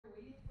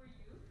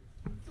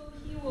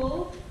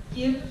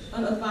give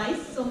an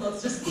advice on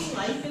adjusting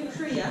life in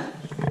Korea.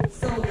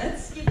 So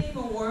let's give him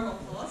a warm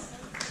applause.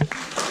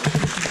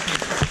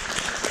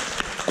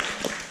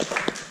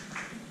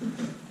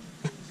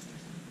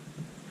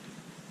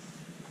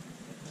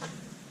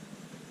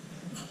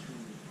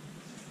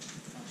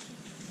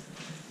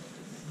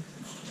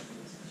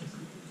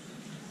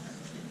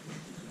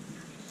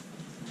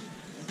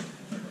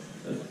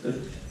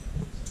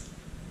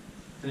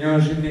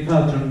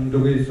 안녕하십니까. 저는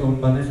독일에서 온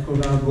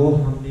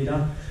바네스코라고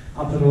합니다.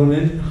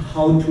 앞으로는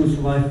How to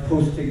Survive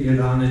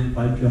POSTECH이라는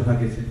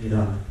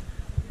발표하겠습니다.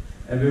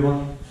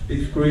 Everyone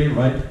speaks Korean,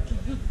 right?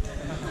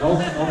 No?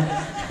 No?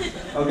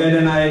 Okay,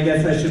 then I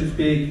guess I should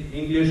speak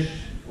English.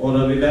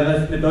 Oder wie wäre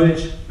es mit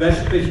Deutsch? Wer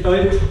spricht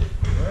Deutsch?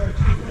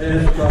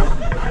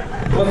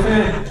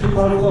 Français, tu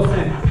parles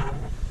français?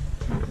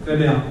 Très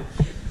bien.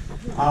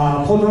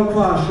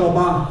 Pourquoi,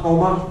 Shoba,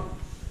 Hauma?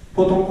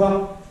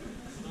 Pourquoi?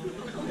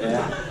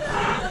 Yeah.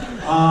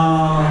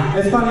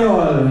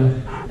 Espanol.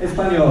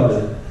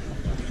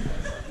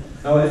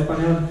 No,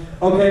 Espanol?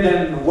 Okay,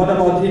 then what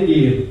about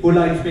Hindi? Who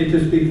likes me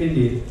to speak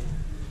Hindi?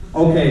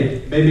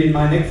 Okay, maybe in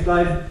my next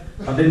life,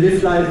 but in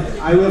this life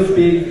I will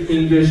speak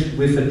English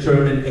with a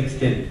German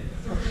accent.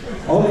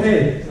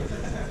 Okay.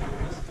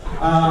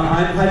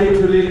 I'm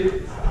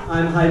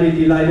highly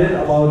delighted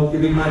about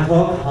giving my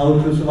talk,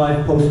 How to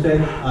Survive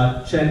POSTECH,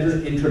 a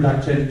gentle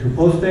introduction to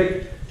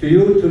POSTECH, to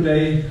you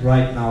today,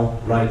 right now,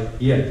 right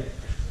here.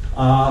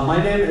 My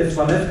name is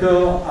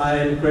Francesco.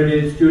 I'm a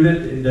graduate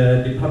student in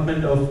the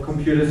Department of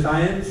Computer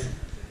Science,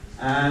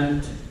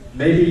 and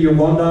maybe you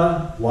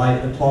wonder why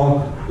a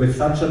talk with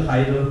such a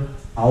title,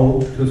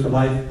 How to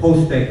Survive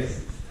POSTECH.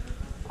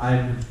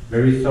 I'm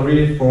very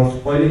sorry for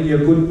spoiling your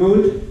good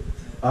mood,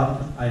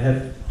 but I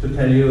have to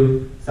tell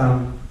you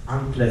some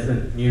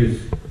unpleasant news.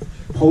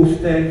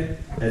 POSTECH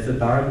has a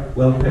dark,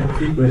 well-kept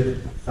secret,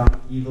 some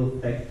evil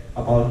fact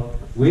about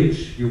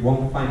which you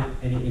won't find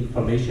any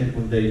information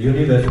on the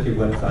university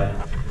website.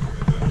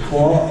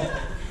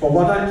 For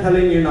what I'm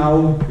telling you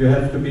now, you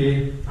have to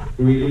be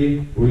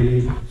really,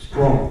 really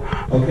strong,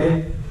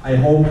 okay? I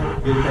hope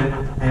you can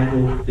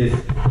handle this.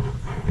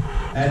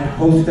 At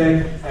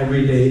POSTECH,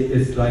 every day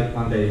is like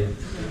Monday.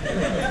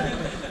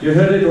 You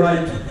heard it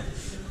right.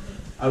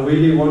 I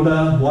really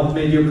wonder what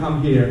made you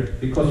come here,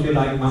 because you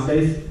like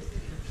Mondays?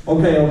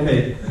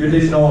 Okay, you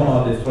didn't know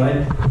about this,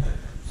 right?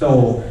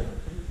 So,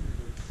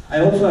 I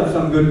also have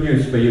some good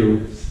news for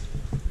you.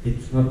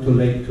 It's not too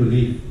late to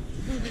leave.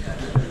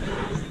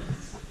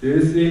 Do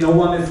you see no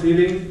one is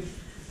leaving?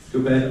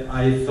 Too bad,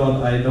 I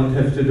thought I don't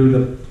have to do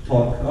the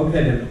talk.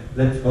 Okay then,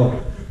 let's go.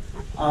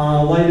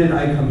 Why did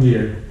I come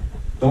here?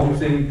 Don't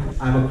think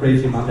I'm a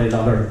crazy Monday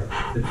lover.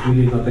 That's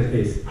really not the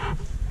case.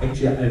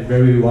 Actually, I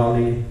very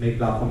rarely make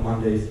love on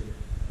Mondays.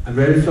 I'm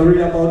very sorry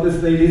about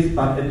this, ladies,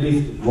 but at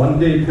least one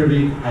day per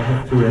week I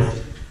have to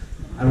rest.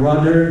 I'm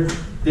rather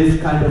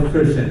this kind of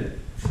person.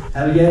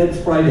 Hell yeah, it's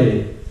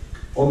Friday.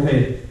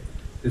 Okay,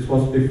 this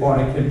was before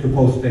I came to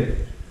POSTECH.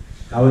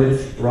 Now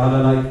it's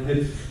rather like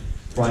it's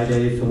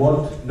Friday, so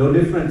what? No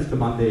difference to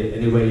Monday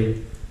anyway.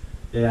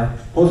 Yeah,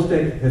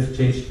 POSTECH has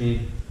changed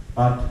me,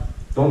 but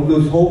don't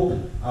lose hope.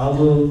 I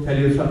will tell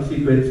you some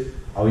secrets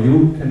how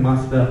you can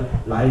master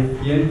life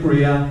here in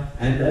Korea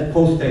and at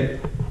POSTECH.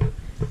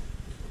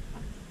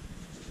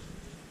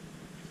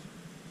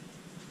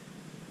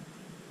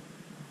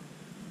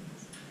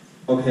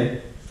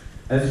 Okay,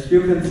 as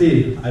you can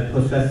see, I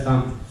possess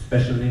some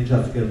special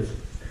ninja skills.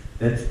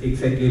 That's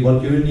exactly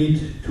what you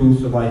need to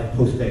survive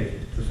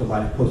POSTECH. To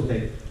survive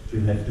POSTECH, you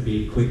have to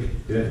be quick,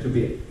 you have to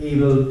be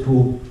able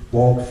to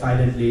walk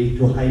silently,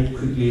 to hide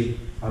quickly,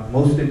 but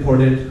most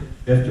important,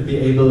 you have to be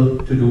able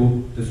to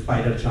do the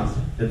spider jump.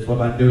 That's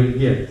what I'm doing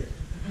here.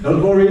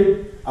 Don't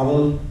worry, I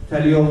will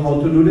tell you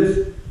how to do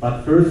this,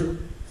 but first,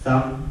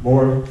 some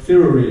more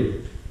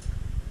theory.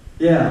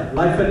 Yeah,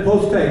 life at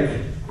POSTECH.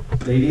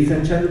 Ladies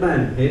and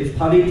gentlemen, it's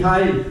party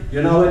time.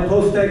 You know at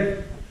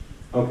POSTECH?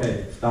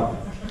 Okay, stop.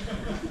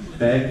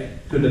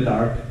 Back to the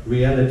dark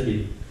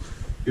reality.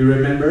 You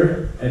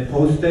remember, at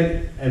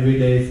POSTECH, every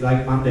day is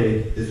like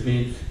Monday. This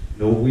means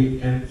no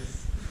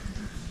weekends.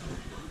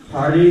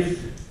 Parties,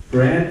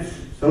 friends,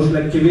 social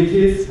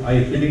activities, are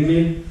you kidding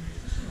me?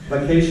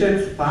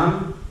 Vacations,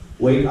 fun,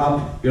 wake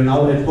up, you're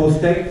now at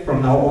POSTECH,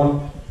 from now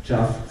on,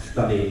 just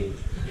studying.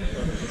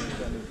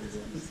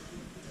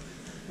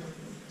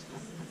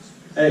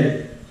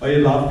 Hey, are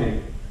you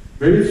laughing?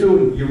 Very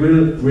soon you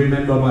will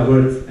remember my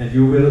words and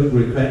you will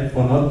regret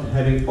for not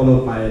having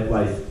followed my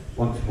advice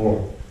once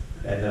more.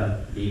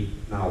 Better leave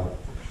now.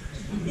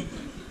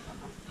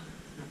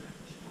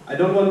 I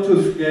don't want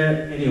to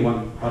scare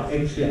anyone, but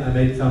actually I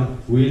made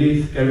some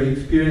really scary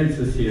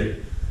experiences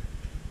here.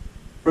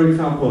 For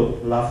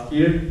example, last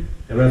year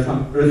there were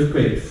some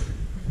earthquakes.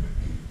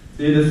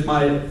 See, this is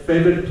my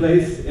favorite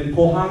place in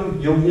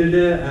Pohang,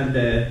 Yonghilde, and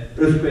the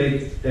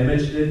earthquake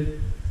damaged it.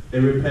 They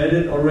repaired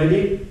it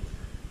already,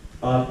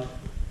 but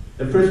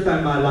the first time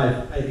in my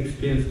life I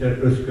experienced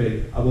an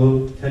earthquake. I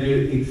will tell you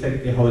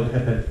exactly how it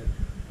happened.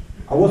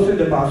 I was in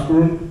the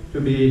bathroom, to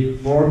be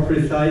more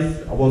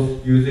precise, I was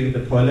using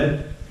the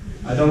toilet,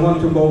 I don't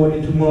want to go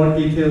into more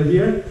detail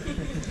here,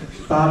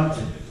 but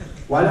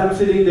while I'm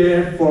sitting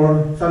there,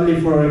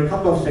 suddenly for a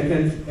couple of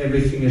seconds,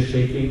 everything is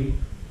shaking,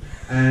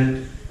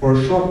 and for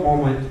a short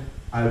moment,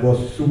 I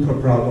was super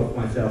proud of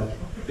myself,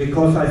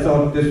 because I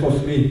thought this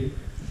was me.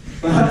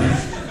 But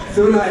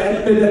soon I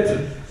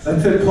admitted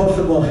that's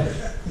impossible.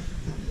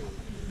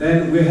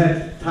 Then we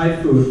had Thai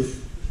foods.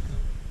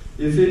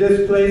 You see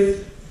this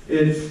place?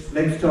 It's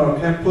next to our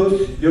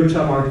campus,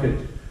 Yucha Market.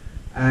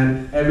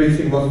 And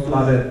everything was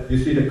flooded. You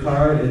see the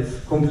car, it's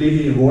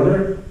completely in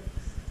water.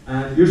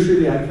 And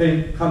usually I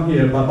come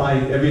here by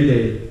bike every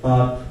day,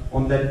 but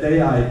on that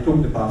day I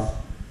took the bus.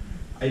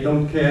 I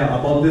don't care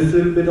about this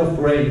little bit of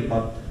rain,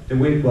 but the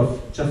wind was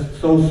just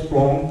so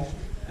strong,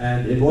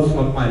 and it was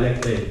not my leg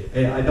day.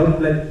 I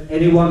don't let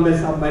anyone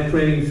mess up my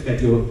training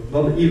schedule,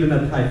 not even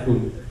a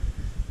typhoon.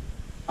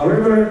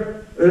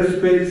 However,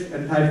 earthquakes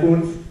and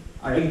typhoons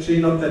are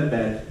actually not that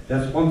bad.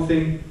 There's one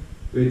thing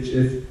which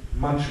is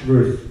much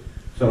worse.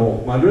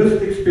 So my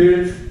worst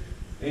experience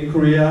in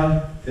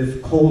Korea is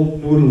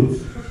cold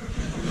noodles.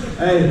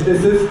 Hey,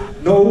 this is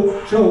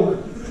no joke.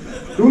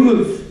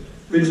 Noodles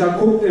which are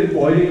cooked in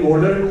boiling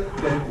water,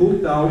 get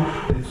cooled down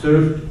and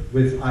served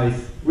with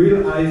ice.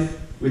 Real ice,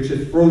 which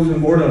is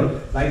frozen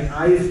water, like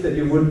ice that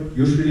you would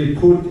usually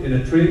put in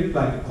a drink,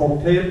 like a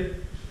cocktail.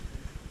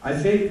 I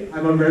think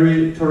I'm a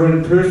very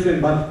tolerant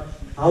person, but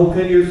how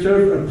can you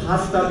serve a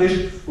pasta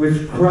dish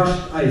with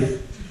crushed ice?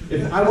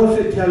 If I was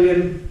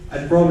Italian,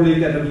 I'd probably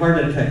get a heart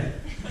attack.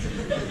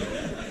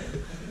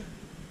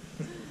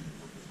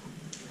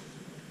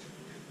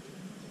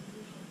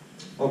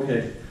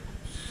 Okay,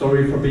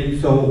 sorry for being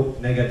so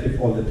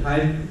negative all the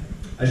time.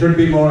 I should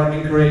be more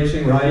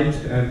encouraging, right?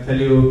 And tell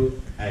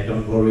you, hey,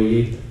 don't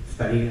worry,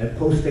 studying at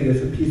POSTECH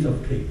is a piece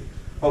of cake.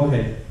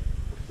 Okay,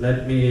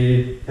 let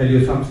me tell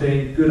you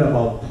something good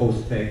about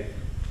POSTECH.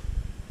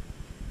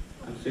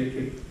 I'm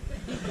thinking.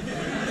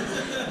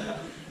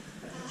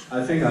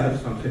 I think I have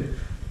something.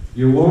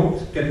 You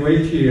won't get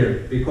weight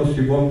here because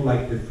you won't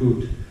like the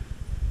food.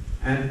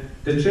 And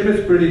the gym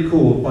is pretty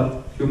cool,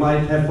 but you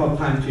might have more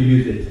time to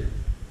use it.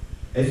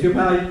 As you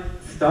might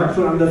start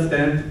to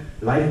understand,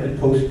 life at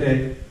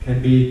POSTECH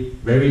can be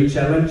very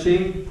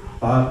challenging,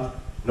 but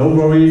no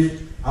worries.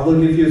 I will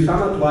give you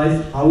some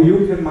advice how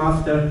you can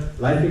master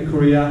life in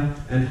Korea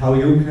and how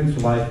you can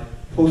survive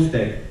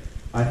POSTECH.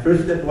 My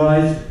first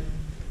advice,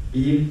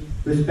 be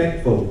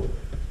respectful.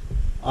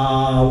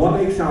 One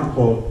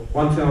example,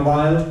 once in a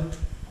while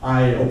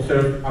I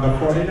observe other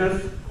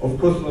foreigners, of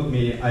course not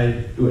me, I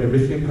do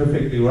everything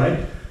perfectly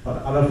right,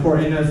 but other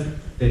foreigners,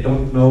 they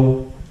don't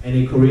know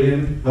any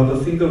Korean, not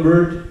a single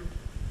word,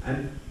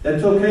 and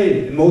that's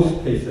okay in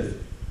most cases.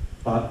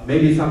 But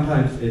maybe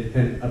sometimes it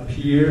can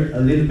appear a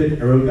little bit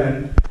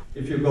arrogant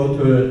if you go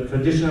to a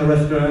traditional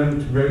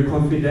restaurant, very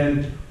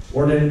confident,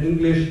 order in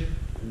English,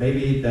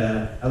 maybe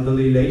the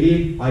elderly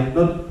lady might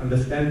not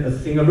understand a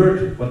single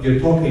word what you're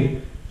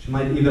talking. She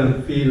might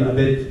even feel a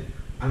bit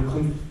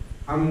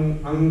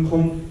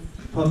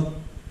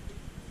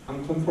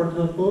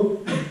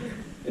uncomfortable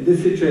in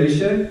this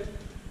situation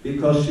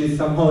because she's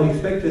somehow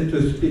expected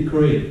to speak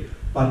Korean.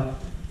 But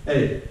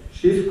hey,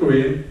 she's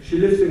Korean, she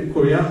lives in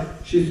Korea,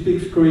 she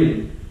speaks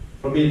Korean.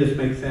 For me this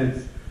makes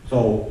sense.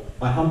 So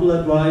my humble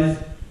advice,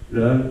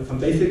 learn some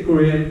basic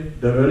Korean.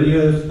 The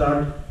earlier you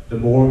start, the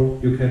more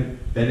you can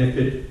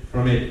benefit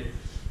from it.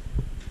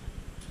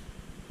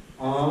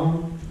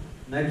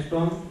 Next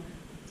one.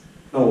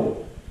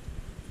 No.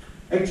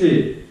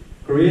 Actually,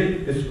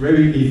 Korean is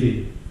very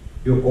easy.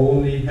 You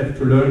only have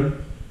to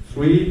learn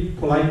 3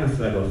 politeness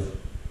levels.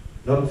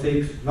 Not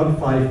 6, not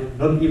 5,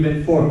 not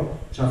even 4,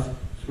 just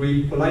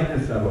 3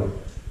 politeness levels.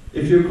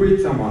 If you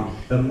greet someone,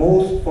 the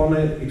most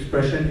formal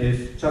expression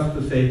is just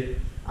to say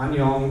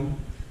안녕,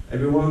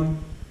 everyone,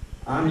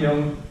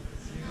 안녕.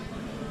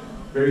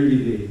 Very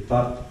easy,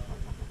 but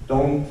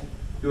don't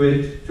do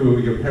it to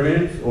your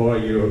parents or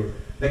your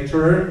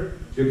lecturer.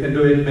 You can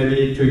do it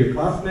maybe to your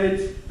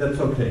classmates, that's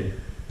okay.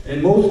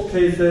 In most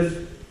cases,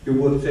 you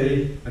would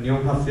say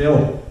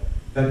안녕하세요.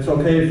 That's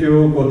okay if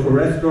you go to a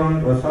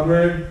restaurant or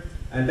somewhere.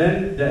 And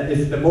then there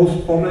is the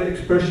most formal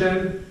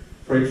expression.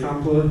 For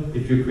example,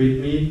 if you greet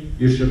me,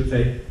 you should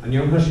say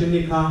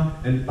안녕하십니까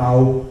and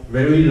bow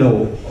very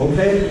low.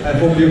 Okay? I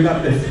hope you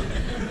got this.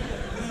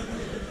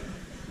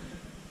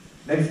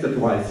 Next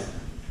advice.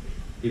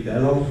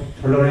 Develop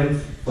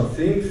tolerance for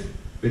things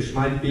which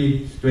might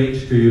be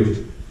strange to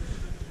you.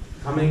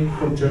 Coming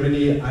from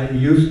Germany, I'm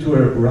used to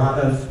a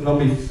rather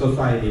snobby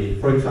society.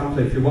 For example,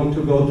 if you want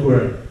to go to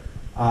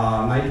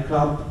a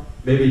nightclub,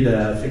 maybe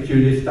the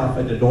security staff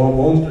at the door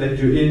won't let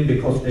you in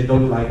because they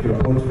don't like your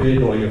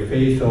outfit or your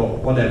face or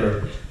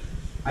whatever.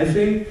 I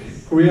think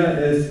Korea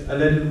is a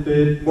little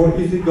bit more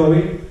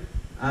easygoing,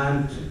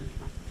 and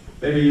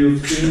maybe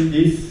you've seen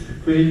these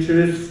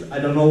creatures. I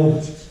don't know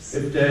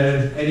if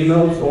they're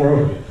animals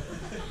or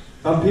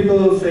some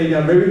people say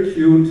they're very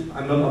cute.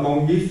 I'm not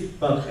among these,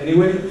 but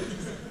anyway.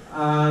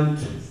 And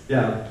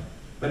yeah,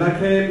 when I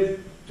came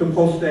to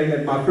POSTECH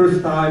at my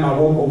first time, I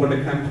walk over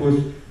the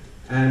campus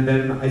and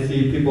then I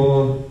see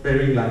people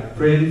wearing like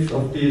prints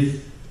of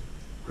these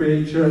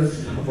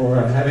creatures or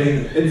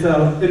having, it's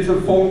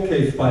a phone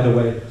case, by the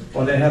way,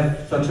 or they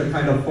have such a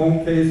kind of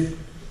phone case,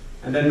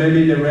 and then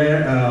maybe they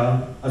wear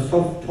a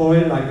soft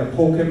toy like a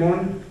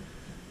Pokemon,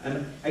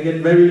 and I get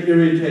very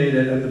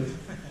irritated, and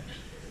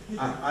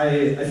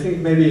I think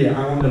maybe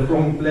I'm on the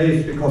wrong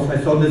place because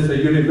I saw this at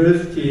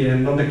university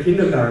and not a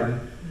kindergarten.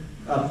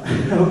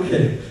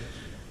 Okay.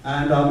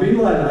 And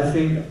meanwhile, I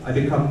think I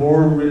become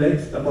more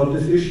relaxed about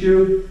this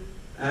issue,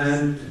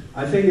 and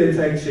I think it's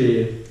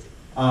actually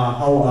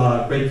how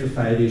a great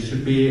society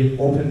should be: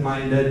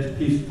 open-minded,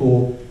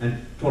 peaceful, and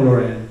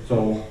tolerant.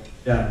 So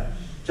yeah,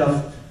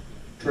 just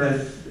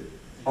dress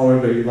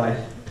however you like.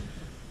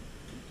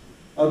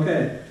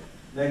 Okay,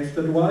 next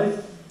advice: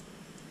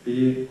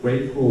 be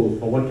grateful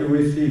for what you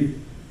receive.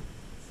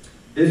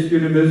 This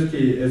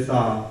university is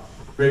a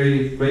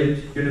very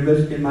great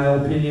university in my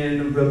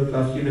opinion,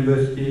 world-class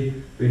university.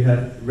 We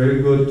have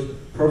very good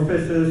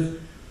professors,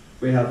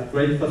 we have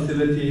great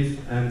facilities,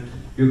 and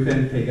you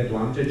can take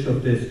advantage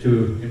of this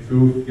to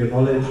improve your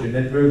knowledge, your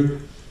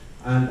network.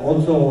 And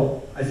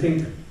also, I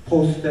think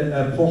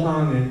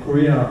Pohang and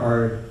Korea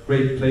are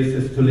great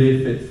places to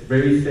live. It's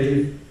very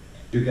safe.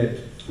 You get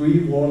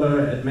free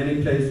water at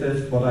many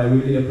places, what I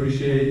really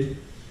appreciate.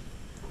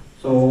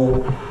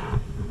 So,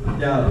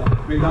 yeah,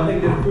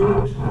 regarding the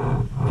food,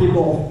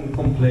 people often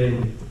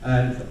complain,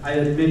 and I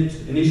admit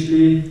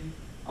initially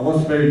I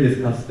was very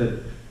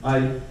disgusted.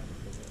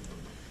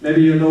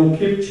 Maybe you know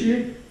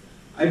kimchi?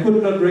 I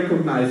could not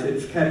recognize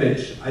it's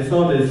cabbage. I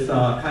saw this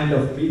kind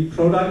of meat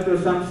product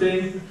or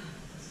something,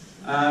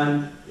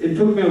 and it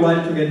took me a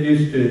while to get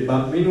used to it,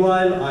 but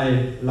meanwhile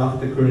I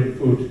love the Korean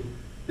food.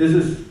 This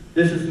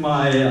is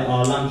my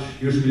lunch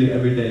usually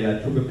every day. I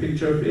took a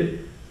picture of it.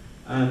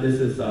 And this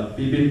is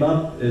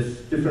bibimbap,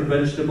 it's different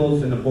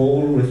vegetables in a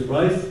bowl with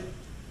rice.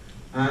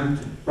 And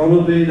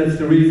probably that's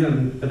the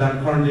reason that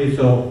I'm currently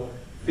so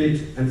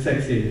fit and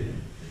sexy.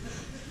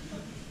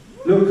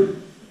 Look,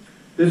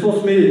 this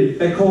was me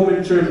back home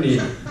in Germany.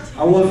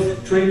 I was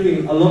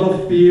drinking a lot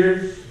of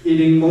beer,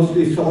 eating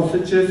mostly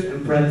sausages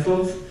and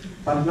pretzels.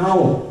 But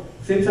now,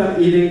 since I'm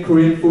eating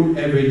Korean food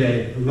every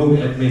day, look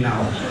at me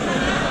now.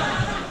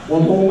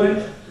 One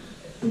moment.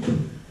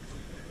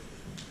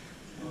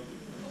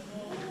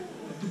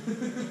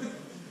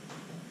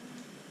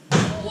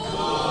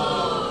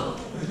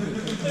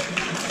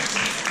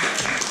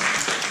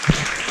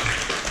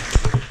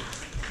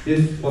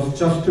 This was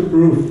just to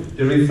prove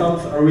the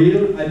results are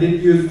real. I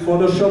didn't use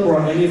Photoshop or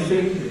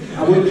anything.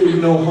 I wouldn't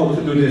even know how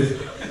to do this.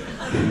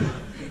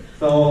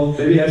 So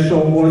maybe I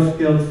show more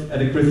skills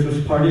at a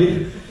Christmas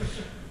party.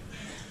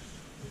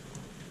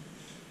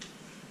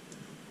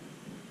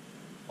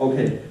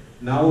 Okay,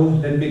 now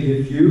let me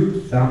give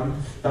you some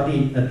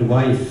study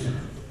advice.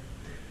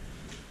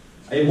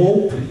 I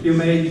hope you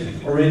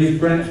made already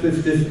friends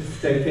with this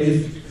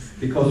staircase,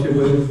 because you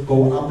will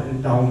go up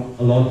and down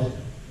a lot.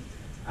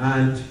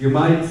 And you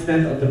might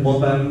stand at the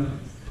bottom,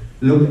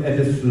 look at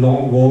this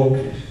long walk,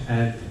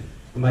 and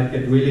you might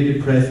get really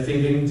depressed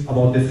thinking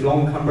about this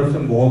long,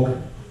 cumbersome walk.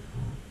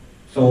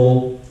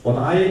 So what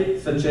I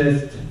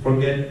suggest,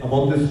 forget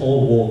about this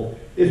whole walk.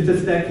 If the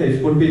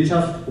staircase would be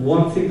just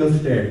one single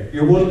stair,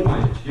 you wouldn't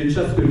mind. You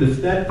just do the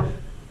step,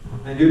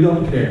 and you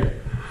don't care.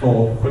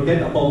 So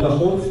forget about the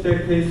whole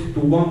staircase,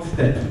 do one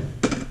step,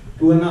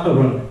 do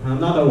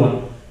another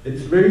one.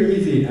 It's very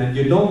easy, and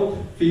you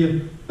don't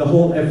feel the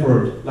whole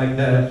effort, like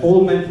the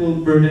whole mental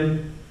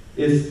burden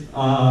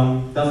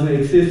doesn't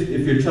exist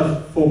if you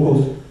just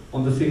focus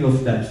on the single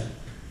steps.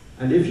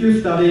 And if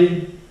you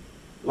study,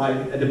 like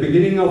at the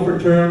beginning of a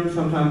term,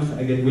 sometimes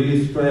I get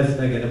really stressed,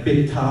 I get a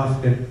big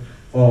task, and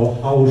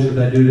oh, how should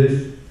I do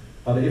this?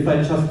 But if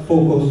I just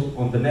focus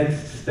on the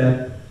next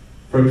step,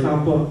 for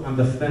example,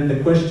 understand the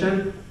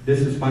question,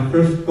 this is my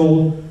first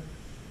goal,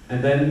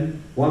 and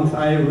then once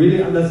I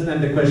really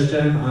understand the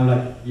question, I'm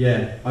like,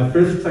 yeah, my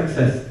first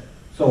success.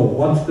 So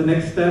what's the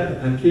next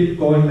step? And keep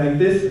going like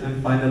this,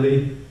 and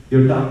finally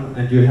you're done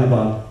and you have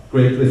a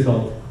great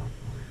result.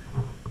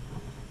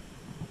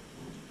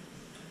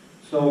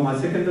 So my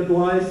second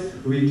advice,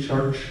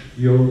 recharge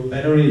your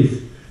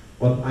batteries.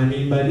 What I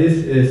mean by this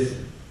is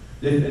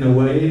live in a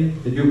way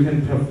that you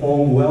can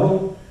perform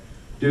well,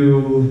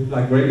 do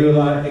like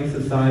regular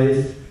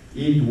exercise,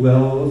 eat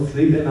well,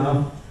 sleep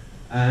enough,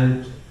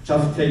 and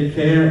just take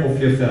care of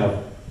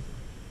yourself.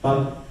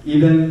 But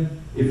even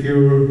if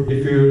you're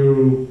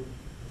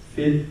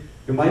fit,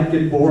 you might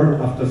get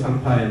bored after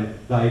some time.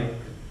 Like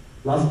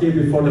last year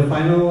before the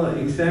final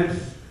exams,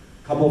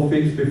 a couple of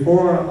weeks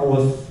before,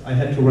 I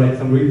had to write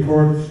some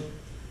reports,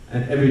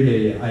 and every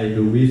day I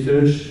do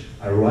research,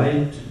 I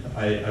write,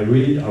 I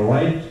read, I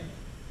write,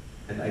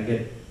 and I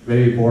get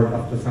very bored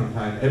after some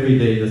time. Every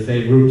day the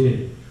same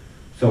routine.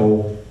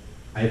 So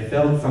I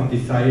felt some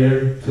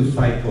desire to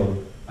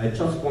cycle. I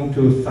just want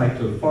to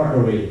cycle far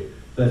away.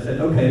 So I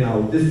said, okay, now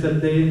this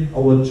Saturday I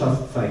will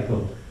just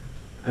cycle.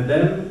 And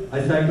then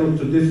I cycled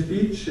to this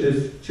beach,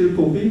 is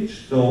Chilpo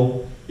Beach.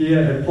 So here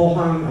at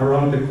Pohang,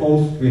 around the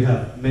coast, we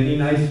have many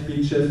nice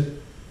beaches.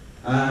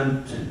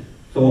 And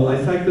so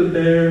I cycled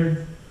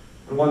there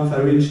And once I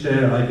reached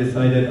there, I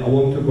decided I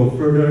want to go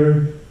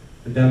further.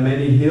 And there are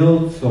many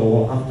hills,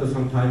 so after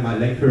some time my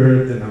leg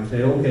hurt, and I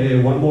say, okay,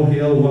 one more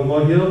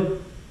hill.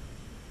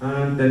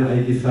 And then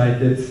I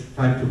decided it's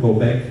time to go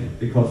back,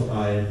 because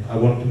I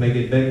want to make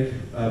it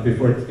back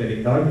before it's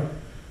getting dark.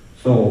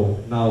 So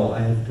now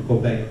I have to go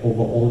back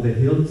over all the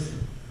hills.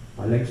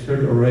 My legs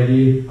hurt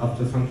already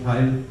after some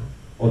time.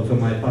 Also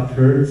my butt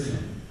hurts.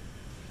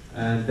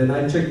 And then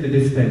I check the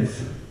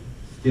distance.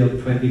 Still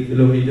 20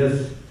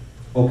 kilometers.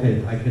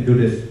 Okay, I can do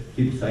this.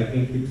 Keep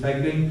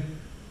cycling.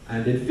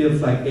 And it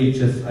feels like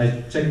ages.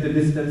 I check the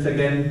distance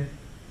again.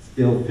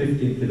 Still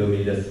 15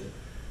 kilometers.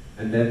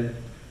 And then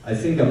I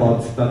think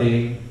about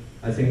studying.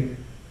 I think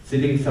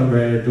sitting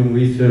somewhere doing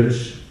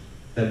research,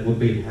 that would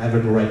be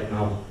heaven right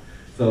now.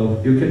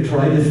 So you can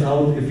try this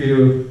out if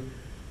you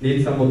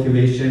need some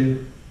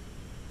motivation.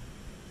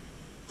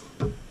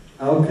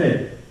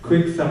 Okay,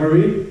 quick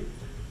summary.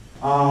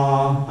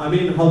 I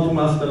mean, how to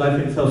master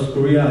life in South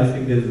Korea. I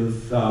think this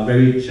is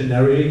very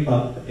generic,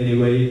 but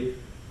anyway,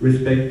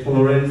 respect,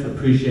 tolerance,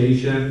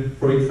 appreciation.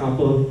 For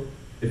example,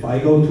 if I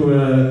go to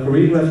a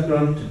Korean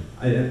restaurant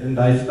and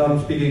I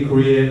start speaking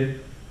Korean,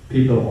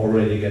 people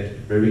already get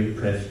very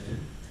impressed.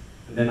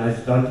 And then I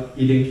start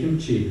eating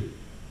kimchi.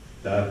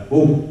 The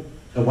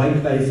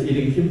white guy is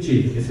eating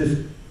kimchi.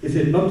 Is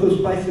it not too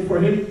spicy for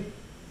him?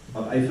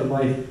 But I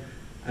survive.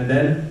 And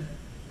then,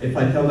 if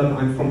I tell them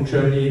I'm from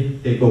Germany,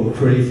 they go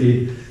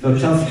crazy. So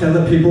just tell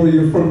the people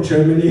you're from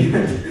Germany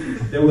and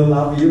they will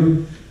love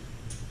you.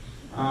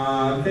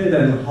 Okay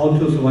then, how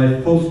to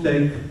survive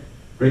POSTECH.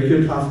 Break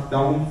your task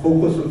down,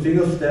 focus on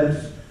single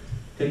steps,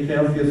 take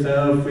care of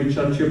yourself,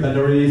 recharge your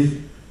batteries,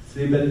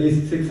 sleep at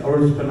least 6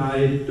 hours per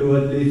night, do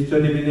at least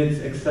 30 minutes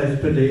exercise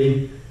per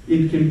day,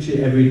 eat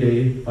kimchi every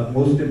day, but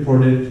most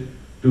important,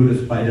 do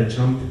the spider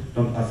jump.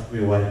 Don't ask me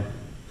why.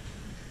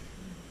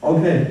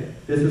 Okay.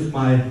 This is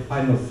my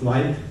final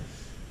slide.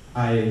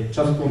 I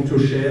just want to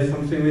share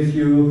something with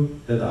you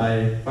that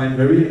I find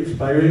very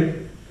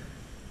inspiring.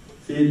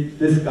 See,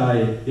 this guy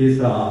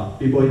is a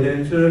b-boy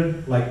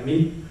dancer like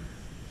me,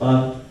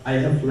 but I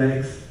have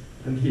legs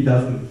and he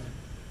doesn't.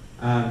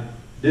 And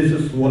this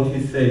is what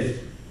he says.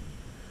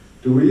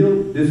 The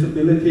real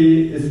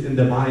disability is in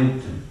the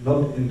mind,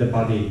 not in the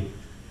body.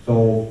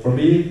 So for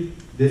me,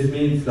 this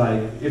means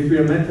like if we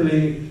are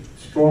mentally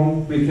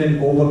strong, we can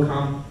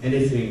overcome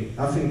anything.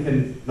 Nothing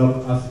can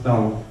knock us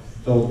down.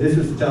 So this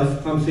is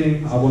just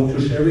something I want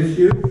to share with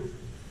you.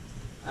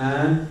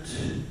 And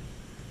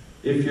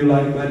if you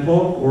like my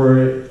talk, or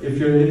if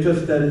you're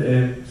interested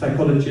in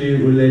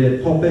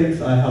psychology-related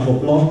topics, I have a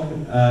blog,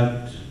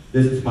 and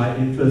this is my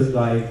interest,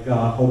 like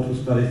how to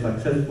study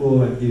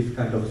successful and these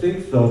kind of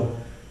things. So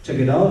check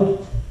it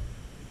out.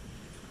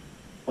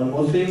 One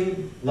more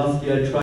thing. Last year I tried